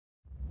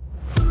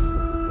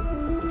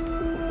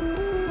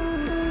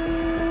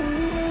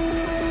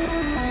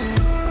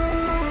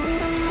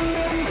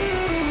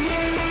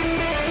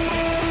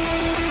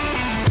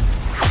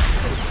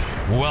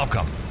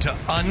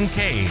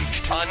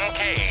Uncaged.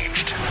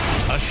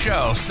 A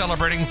show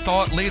celebrating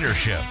thought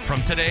leadership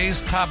from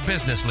today's top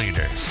business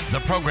leaders. The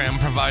program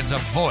provides a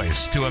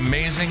voice to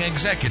amazing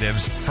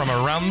executives from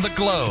around the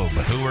globe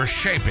who are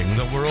shaping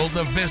the world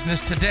of business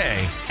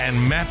today and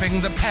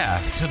mapping the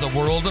path to the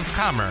world of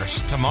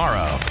commerce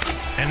tomorrow.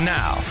 And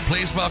now,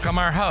 please welcome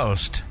our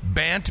host,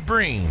 Bant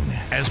Breen,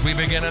 as we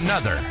begin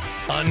another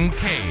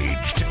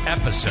Uncaged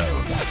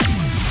episode.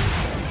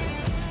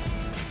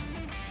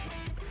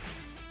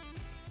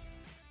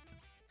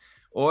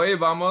 Hoy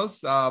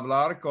vamos a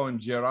hablar con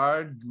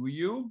Gerard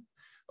Guyot.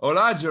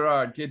 Hola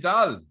Gerard, ¿qué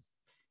tal?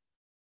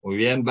 Muy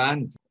bien,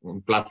 Van,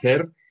 un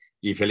placer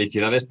y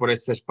felicidades por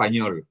este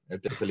español.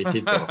 Te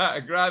felicito.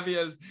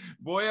 Gracias.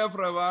 Voy a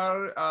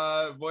probar,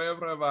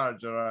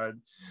 Gerard.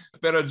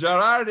 Pero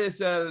Gerard es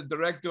el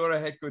director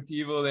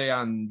ejecutivo de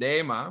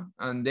Andema.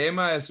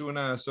 Andema es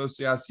una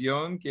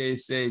asociación que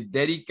se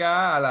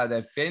dedica a la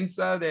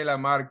defensa de la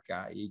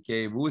marca y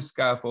que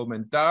busca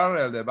fomentar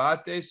el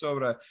debate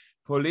sobre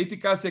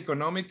políticas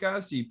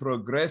económicas y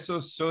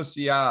progreso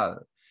social.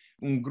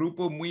 Un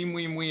grupo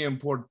muy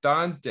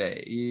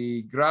importante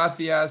y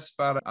gracias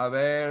por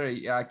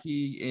haber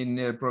aquí en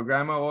el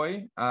programa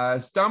hoy.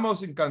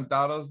 Estamos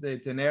encantados de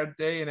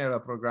tenerte en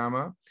el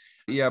programa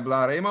y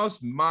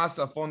hablaremos más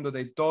a fondo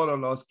de todos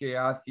los que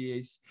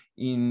haces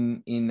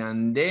en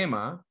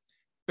Andema.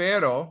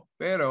 Pero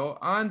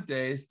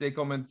antes de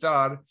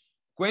comenzar,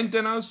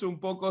 cuéntanos un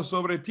poco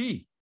sobre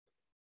ti.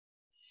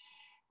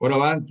 Bueno,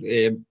 Van,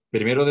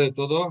 primero de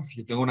todo,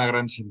 yo tengo una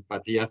gran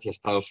simpatía hacia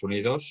Estados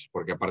Unidos,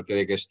 porque aparte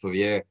de que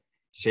estudié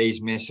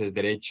 6 meses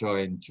Derecho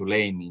en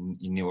Tulane,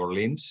 en New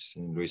Orleans,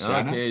 en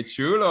Luisiana. ¡Qué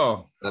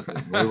chulo!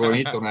 Muy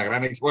bonito, una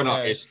gran... Bueno,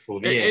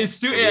 estudié.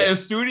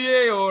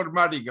 ¿Estudié o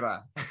Mardi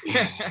Gras?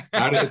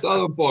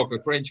 Todo un poco,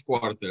 French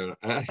Quarter,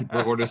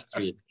 Bourbon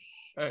Street.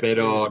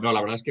 Pero no, la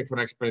verdad es que fue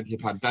una experiencia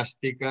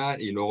fantástica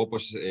y luego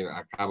pues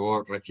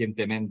acabo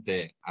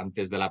recientemente,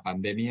 antes de la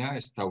pandemia, he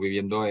estado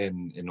viviendo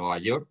en Nueva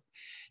York.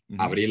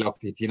 Abrí la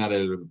oficina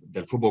del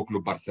Fútbol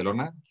Club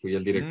Barcelona, fui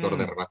el director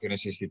de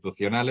Relaciones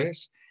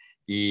Institucionales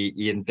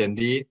y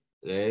entendí,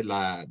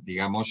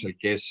 digamos, el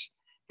que es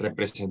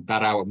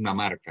representar a una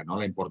marca, ¿no?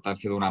 La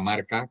importancia de una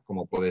marca,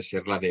 como puede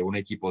ser la de un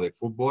equipo de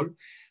fútbol,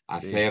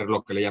 hacer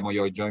lo que le llamo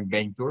yo joint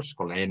ventures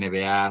con la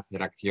NBA,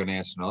 hacer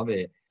acciones, ¿no?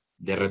 de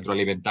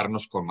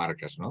retroalimentarnos con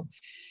marcas, ¿no?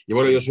 Y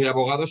bueno, yo soy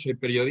abogado, soy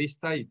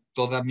periodista y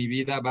toda mi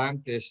vida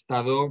he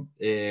estado,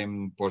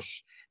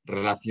 pues,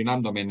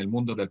 relacionándome en el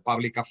mundo del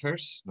public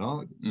affairs,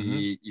 ¿no?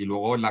 Y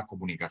luego en la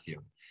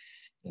comunicación.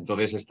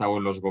 Entonces he estado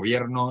en los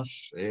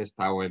gobiernos, he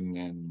estado en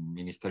el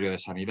Ministerio de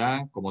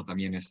Sanidad, como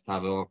también he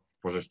estado,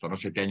 pues esto, ¿no?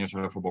 7 años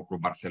en el Fútbol Club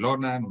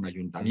Barcelona, en un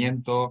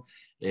ayuntamiento,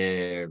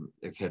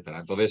 etcétera.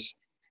 Entonces,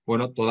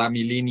 bueno, toda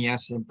mi línea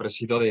siempre ha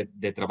sido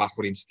de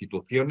trabajo en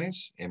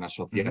instituciones, en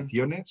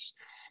asociaciones,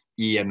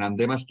 y en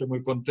Andema estoy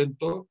muy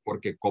contento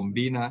porque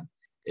combina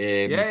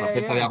mi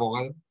faceta de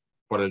abogado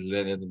por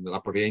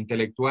la propiedad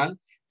intelectual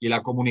y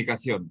la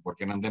comunicación,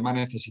 porque en Andema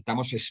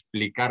necesitamos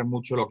explicar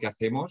mucho lo que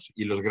hacemos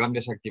y los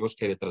grandes activos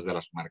que hay detrás de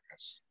las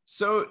marcas.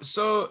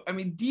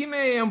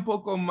 Dime un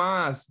poco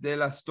más de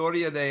la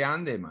historia de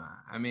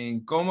Andema.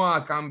 ¿Cómo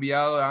ha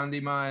cambiado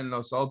Andema en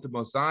los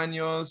últimos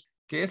años?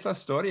 ¿Qué es la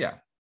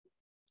historia?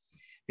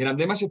 Mira,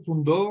 Andema se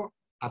fundó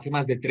hace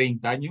más de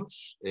 30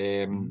 años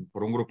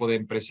por un grupo de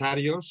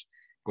empresarios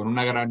con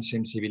una gran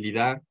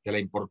sensibilidad de la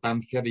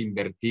importancia de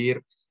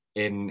invertir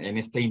en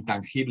este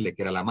intangible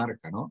que era la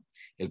marca, ¿no?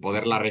 El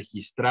poderla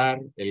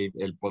registrar,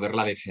 el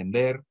poderla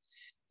defender.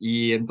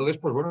 Y entonces,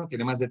 pues bueno,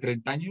 tiene más de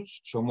 30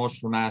 años,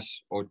 somos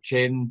unas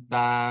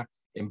 80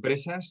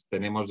 empresas,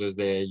 tenemos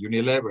desde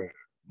Unilever,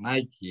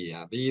 Nike,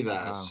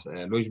 Adidas,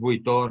 Louis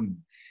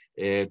Vuitton,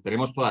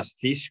 tenemos todas,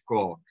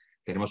 Cisco,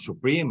 tenemos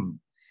Supreme.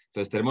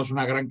 Entonces tenemos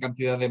una gran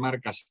cantidad de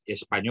marcas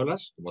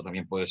españolas, como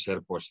también puede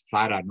ser pues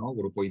Zara, ¿no?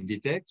 Grupo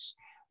Inditex,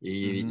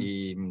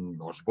 y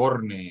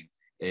Osborne,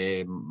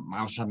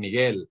 Mao San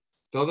Miguel,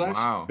 todas,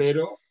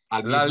 pero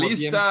al mismo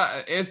tiempo...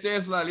 Esta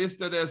es la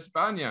lista de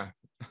España.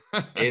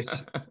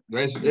 Es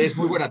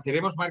muy buena.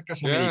 Tenemos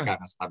marcas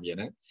americanas también,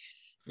 ¿eh?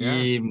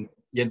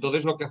 Y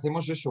entonces lo que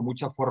hacemos es eso,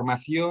 mucha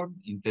formación,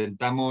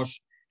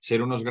 intentamos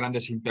ser unos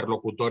grandes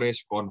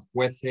interlocutores con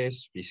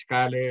jueces,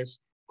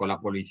 fiscales, con la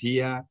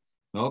policía,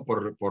 ¿no?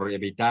 Por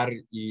evitar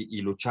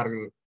y luchar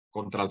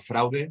contra el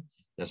fraude.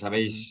 Ya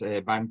sabéis,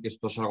 Van, que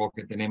esto es algo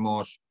que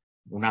tenemos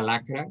una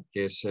lacra,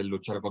 que es el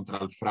luchar contra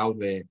el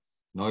fraude,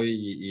 ¿no?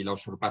 Y la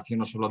usurpación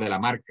no solo de la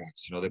marca,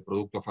 sino de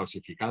producto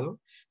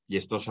falsificado. Y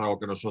esto es algo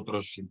que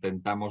nosotros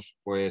intentamos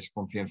pues,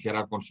 concienciar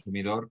al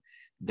consumidor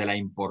de la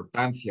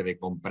importancia de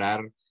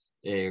comprar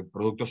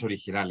productos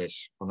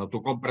originales. Cuando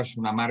tú compras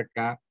una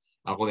marca,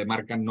 algo de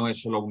marca no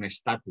es solo un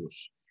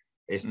estatus,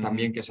 es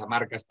también que esa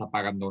marca está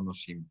pagando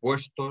unos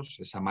impuestos,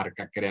 esa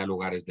marca crea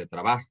lugares de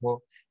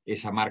trabajo,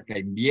 esa marca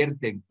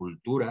invierte en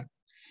cultura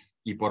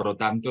y por lo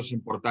tanto es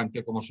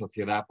importante como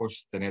sociedad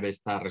pues, tener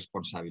esta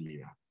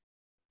responsabilidad.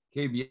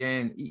 Qué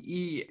bien.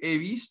 Y he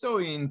visto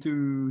en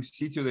tu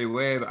sitio de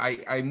web,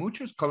 hay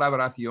muchas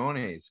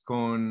colaboraciones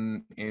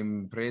con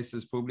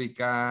empresas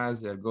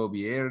públicas, el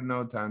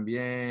gobierno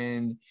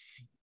también.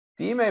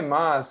 Dime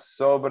más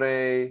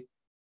sobre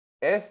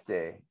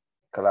esta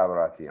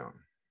colaboración.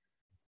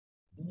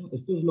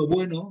 Esto es lo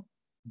bueno,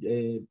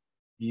 eh,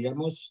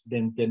 digamos, de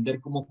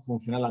entender cómo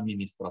funciona la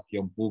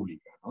administración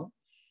pública, ¿no?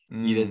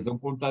 Y desde un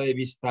punto de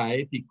vista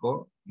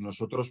ético,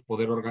 nosotros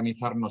poder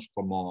organizarnos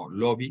como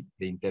lobby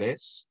de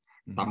interés,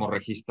 estamos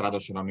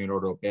registrados en la Unión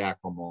Europea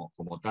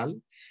como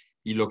tal,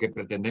 y lo que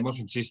pretendemos,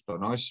 insisto,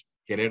 ¿no? Es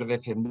querer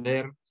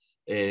defender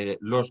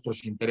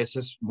nuestros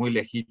intereses muy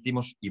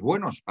legítimos y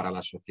buenos para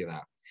la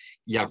sociedad.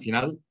 Y al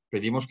final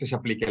pedimos que se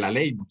aplique la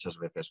ley muchas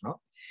veces,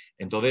 ¿no?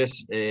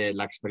 Entonces,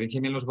 la experiencia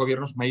en los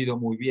gobiernos me ha ido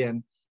muy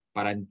bien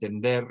para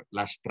entender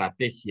la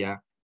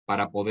estrategia,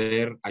 para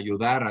poder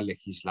ayudar al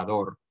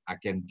legislador a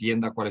que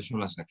entienda cuáles son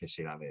las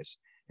necesidades,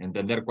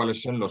 entender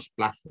cuáles son los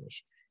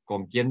plazos,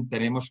 con quién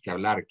tenemos que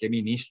hablar, qué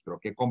ministro,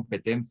 qué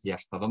competencia,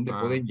 hasta dónde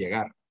pueden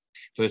llegar.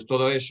 Entonces,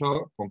 todo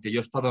eso, con que yo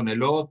he estado en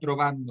el otro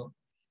bando,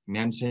 me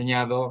ha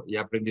enseñado y he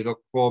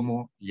aprendido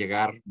cómo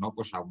llegar, ¿no?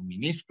 Pues a un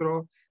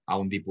ministro, a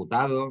un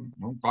diputado,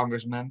 ¿no? Un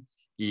congressman,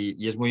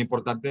 y es muy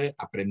importante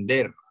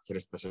aprender a hacer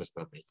estas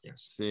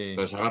estrategias. Sí.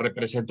 Entonces, ahora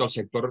represento al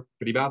sector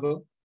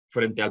privado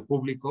frente al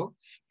público,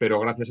 pero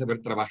gracias a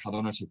haber trabajado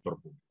en el sector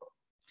público.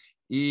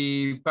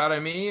 Y para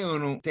mí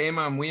un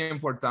tema muy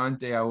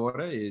importante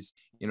ahora es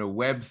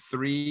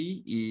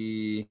Web3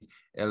 y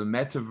el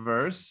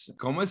metaverse.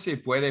 ¿Cómo se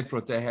puede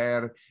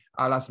proteger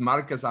a las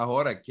marcas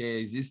ahora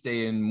que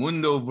existe en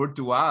mundo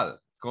virtual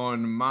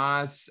con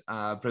más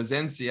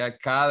presencia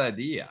cada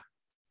día?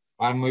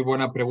 Muy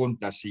buena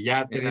pregunta. Si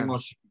ya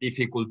tenemos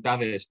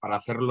dificultades para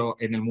hacerlo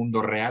en el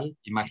mundo real,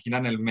 imagina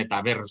en el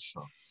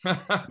metaverso.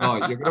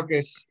 No, yo creo que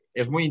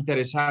es muy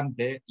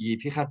interesante y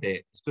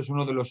fíjate, esto es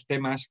uno de los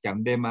temas que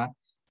Andema,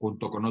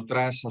 junto con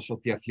otras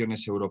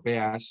asociaciones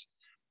europeas,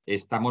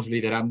 estamos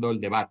liderando el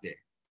debate,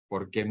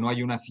 porque no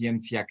hay una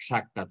ciencia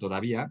exacta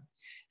todavía.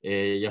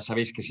 Ya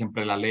sabéis que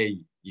siempre la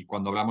ley, y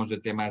cuando hablamos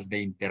de temas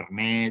de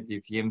Internet y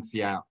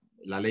ciencia,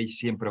 la ley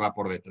siempre va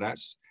por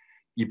detrás.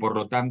 Y por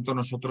lo tanto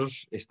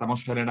nosotros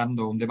estamos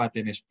generando un debate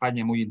en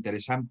España muy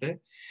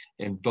interesante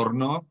en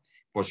torno,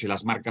 pues si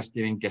las marcas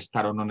tienen que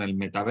estar o no en el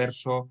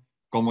metaverso,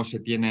 cómo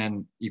se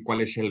tienen y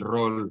cuál es el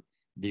rol,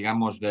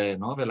 digamos,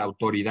 ¿no? de la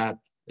autoridad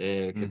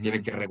que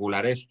tiene que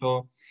regular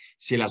esto,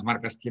 si las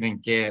marcas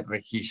tienen que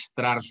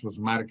registrar sus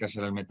marcas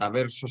en el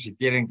metaverso, si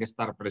tienen que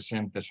estar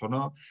presentes o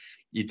no.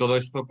 Y todo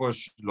esto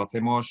pues lo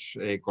hacemos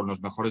con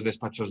los mejores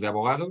despachos de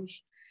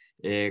abogados,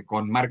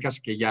 con marcas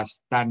que ya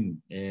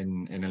están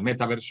en el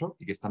metaverso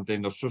y que están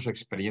teniendo sus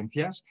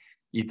experiencias,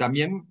 y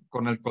también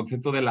con el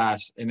concepto de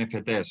las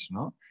NFTs,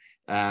 ¿no?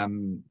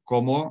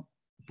 Cómo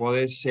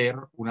puede ser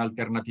una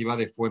alternativa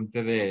de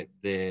fuente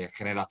de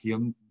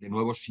generación de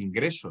nuevos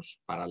ingresos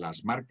para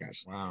las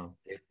marcas. Wow.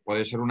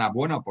 Puede ser una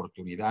buena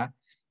oportunidad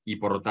y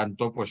por lo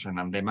tanto, pues en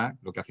Andema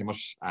lo que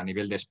hacemos a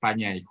nivel de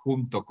España y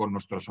junto con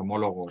nuestros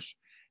homólogos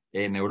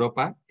en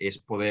Europa es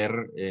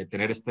poder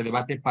tener este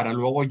debate para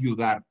luego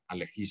ayudar al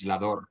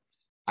legislador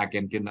a que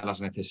entienda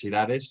las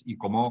necesidades y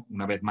cómo,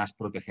 una vez más,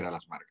 proteger a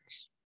las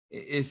marcas.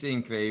 Es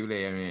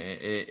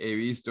increíble. He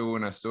visto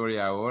una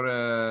historia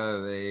ahora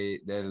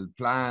del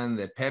plan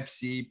de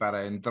Pepsi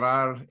para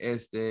entrar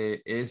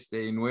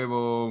este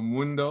nuevo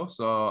mundo.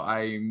 So,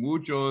 hay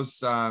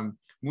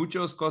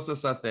muchas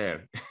cosas a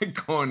hacer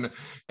con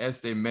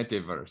este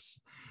metaverse.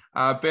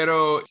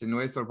 Pero en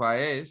nuestro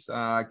país,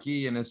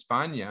 aquí en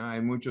España,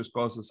 hay muchas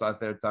cosas a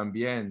hacer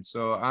también.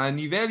 So, a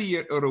nivel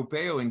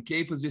europeo, ¿en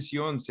qué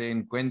posición se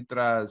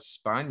encuentra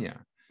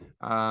España?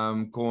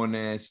 Con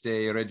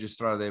este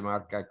registro de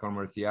marca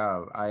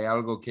comercial. ¿Hay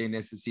algo que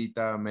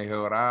necesita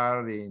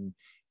mejorar en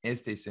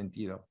este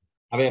sentido?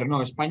 A ver,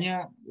 no,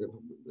 España,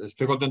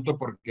 estoy contento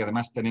porque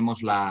además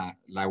tenemos la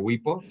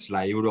WIPO, es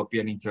la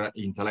European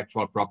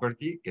Intellectual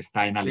Property, que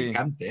está en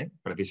Alicante,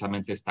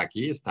 precisamente está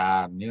aquí,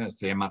 mira,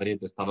 estoy en Madrid,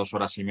 está 2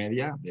 horas y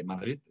media de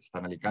Madrid, está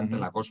en Alicante,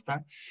 en la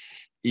costa,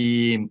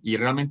 y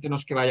realmente no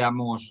es que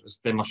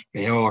estemos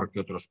peor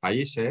que otros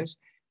países.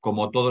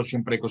 Como todo,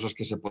 siempre hay cosas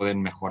que se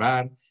pueden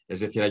mejorar,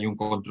 es decir, hay un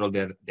control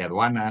de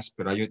aduanas,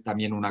 pero hay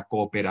también una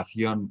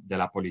cooperación de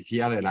la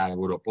policía, de la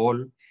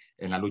Europol,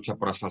 en la lucha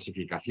por las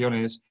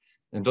falsificaciones.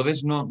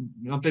 Entonces, no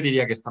te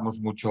diría que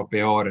estamos mucho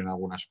peor en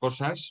algunas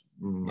cosas,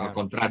 al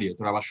contrario,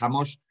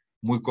 trabajamos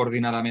muy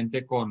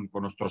coordinadamente con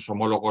nuestros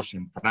homólogos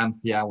en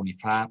Francia,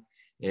 UNIFA,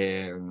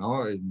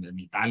 ¿no? en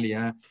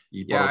Italia,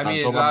 y por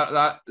lo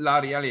tanto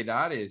la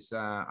realidad es,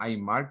 hay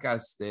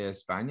marcas de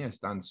España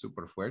están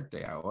súper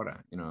fuertes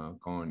ahora,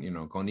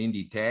 con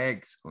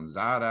Inditex, con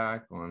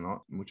Zara,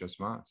 con muchos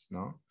más,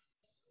 ¿no?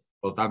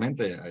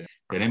 Totalmente.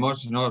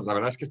 Tenemos, ¿no? La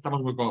verdad es que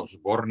estamos muy con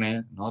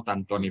Osborne, ¿no?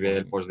 Tanto a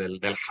nivel pues,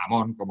 del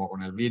jamón como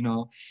con el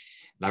vino.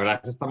 La verdad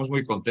es que estamos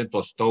muy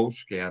contentos.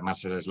 Tous, que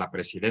además es la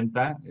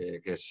presidenta,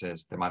 que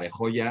es tema de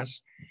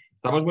joyas.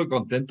 Estamos muy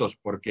contentos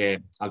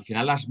porque al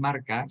final las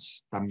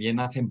marcas también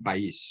hacen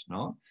país,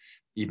 ¿no?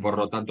 Y por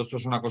lo tanto, esto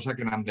es una cosa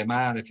que en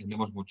Andema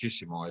defendemos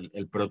muchísimo,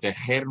 el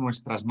proteger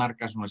nuestras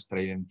marcas,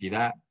 nuestra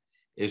identidad.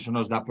 Eso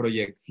nos da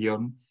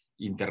proyección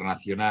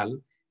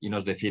internacional y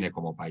nos define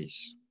como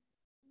país.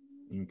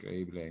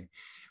 Increíble.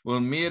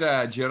 Well,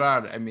 mira,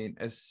 Gerard,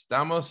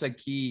 estamos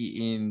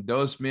aquí en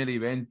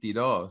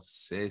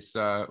 2022. Es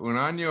un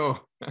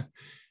año,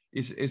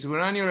 es un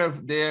año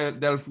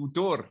del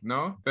futuro,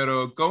 ¿no?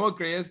 Pero ¿cómo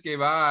crees que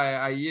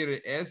va a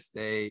ir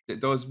este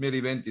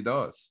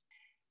 2022?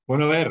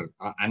 Bueno, a ver,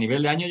 a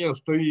nivel de año yo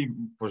estoy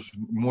pues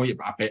muy,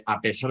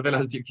 a pesar de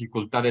las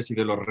dificultades y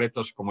de los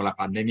retos como la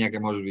pandemia que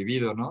hemos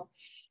vivido, ¿no?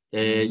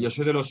 Yo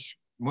soy de los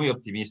muy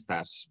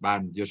optimistas,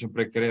 Van. Yo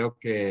siempre creo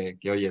que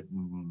oye,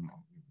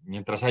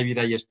 mientras hay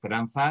vida y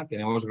esperanza,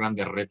 tenemos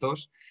grandes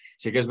retos.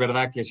 Sí que es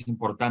verdad que es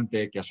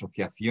importante que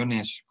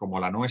asociaciones como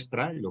la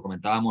nuestra, y lo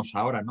comentábamos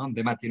ahora, ¿no?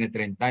 Andema tiene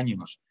 30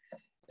 años.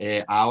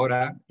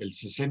 Ahora el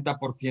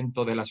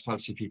 60% de las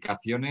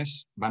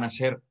falsificaciones van a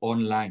ser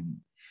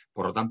online.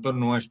 Por lo tanto,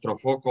 nuestro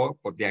foco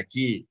de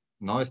aquí,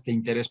 ¿no? Este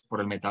interés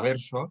por el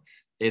metaverso,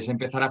 es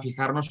empezar a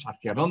fijarnos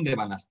hacia dónde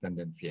van las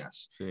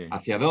tendencias, Sí.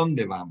 hacia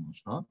dónde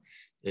vamos, ¿no?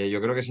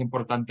 Yo creo que es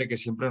importante que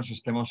siempre nos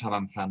estemos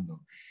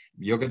avanzando.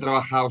 Yo que he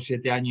trabajado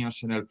 7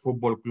 años en el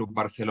Fútbol Club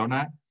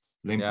Barcelona,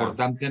 lo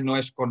importante no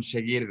es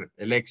conseguir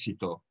el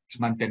éxito, es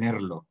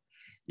mantenerlo.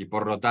 Y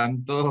por lo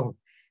tanto,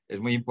 es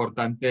muy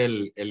importante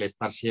el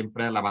estar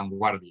siempre a la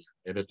vanguardia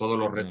de todos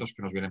los retos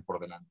que nos vienen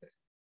por delante.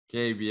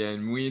 Qué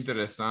bien, muy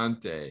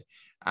interesante.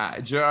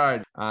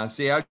 Gerard,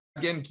 si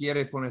alguien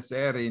quiere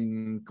ponerse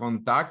en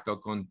contacto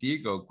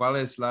contigo, ¿cuál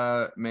es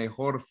la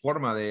mejor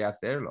forma de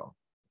hacerlo?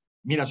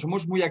 Mira,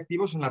 somos muy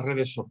activos en las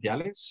redes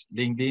sociales.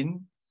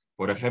 LinkedIn,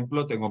 por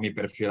ejemplo, tengo mi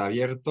perfil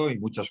abierto y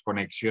muchas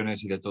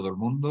conexiones y de todo el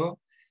mundo.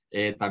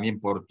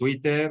 También por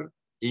Twitter,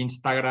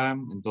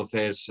 Instagram,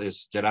 entonces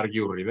es Gerard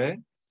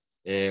Uribe,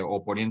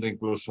 o poniendo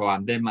incluso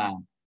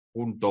andema.org.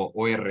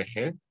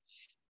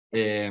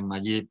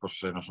 Allí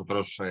pues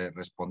nosotros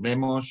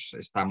respondemos,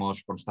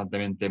 estamos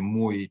constantemente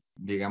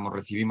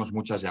recibimos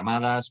muchas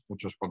llamadas,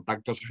 muchos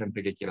contactos,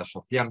 gente que quiere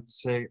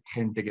asociarse,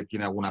 gente que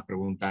tiene alguna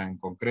pregunta en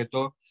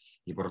concreto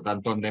y por lo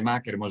tanto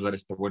Andema queremos dar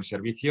este buen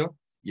servicio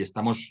y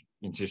estamos,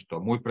 insisto,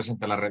 muy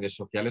presentes en las redes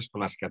sociales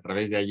con las que a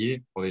través de allí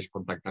podéis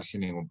contactar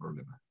sin ningún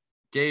problema.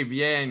 Qué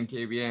bien,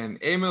 qué bien.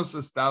 Hemos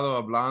estado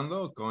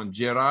hablando con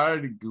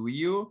Gerard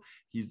Guillo.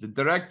 He's el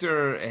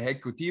director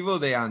ejecutivo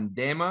de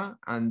Andema.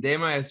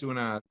 Andema es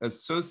una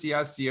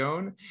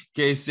asociación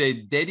que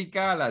se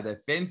dedica a la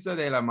defensa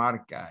de la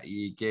marca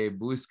y que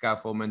busca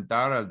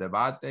fomentar el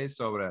debate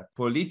sobre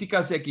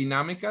políticas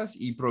económicas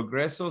y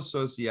progreso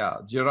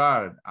social.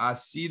 Gerard, ha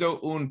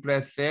sido un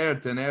placer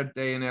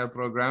tenerte en el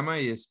programa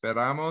y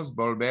esperamos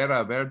volver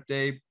a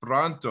verte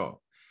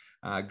pronto.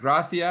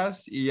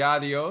 Gracias y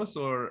adiós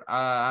or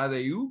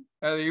adieu.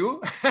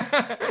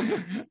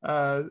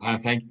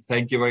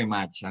 Thank you very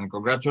much and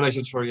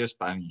congratulations for your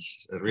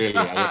Spanish. Really,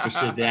 I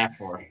appreciate the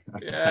effort.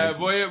 Yeah,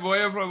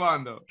 voy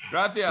probando.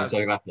 Gracias.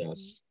 Muchas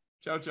gracias.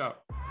 Chao,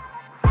 chao.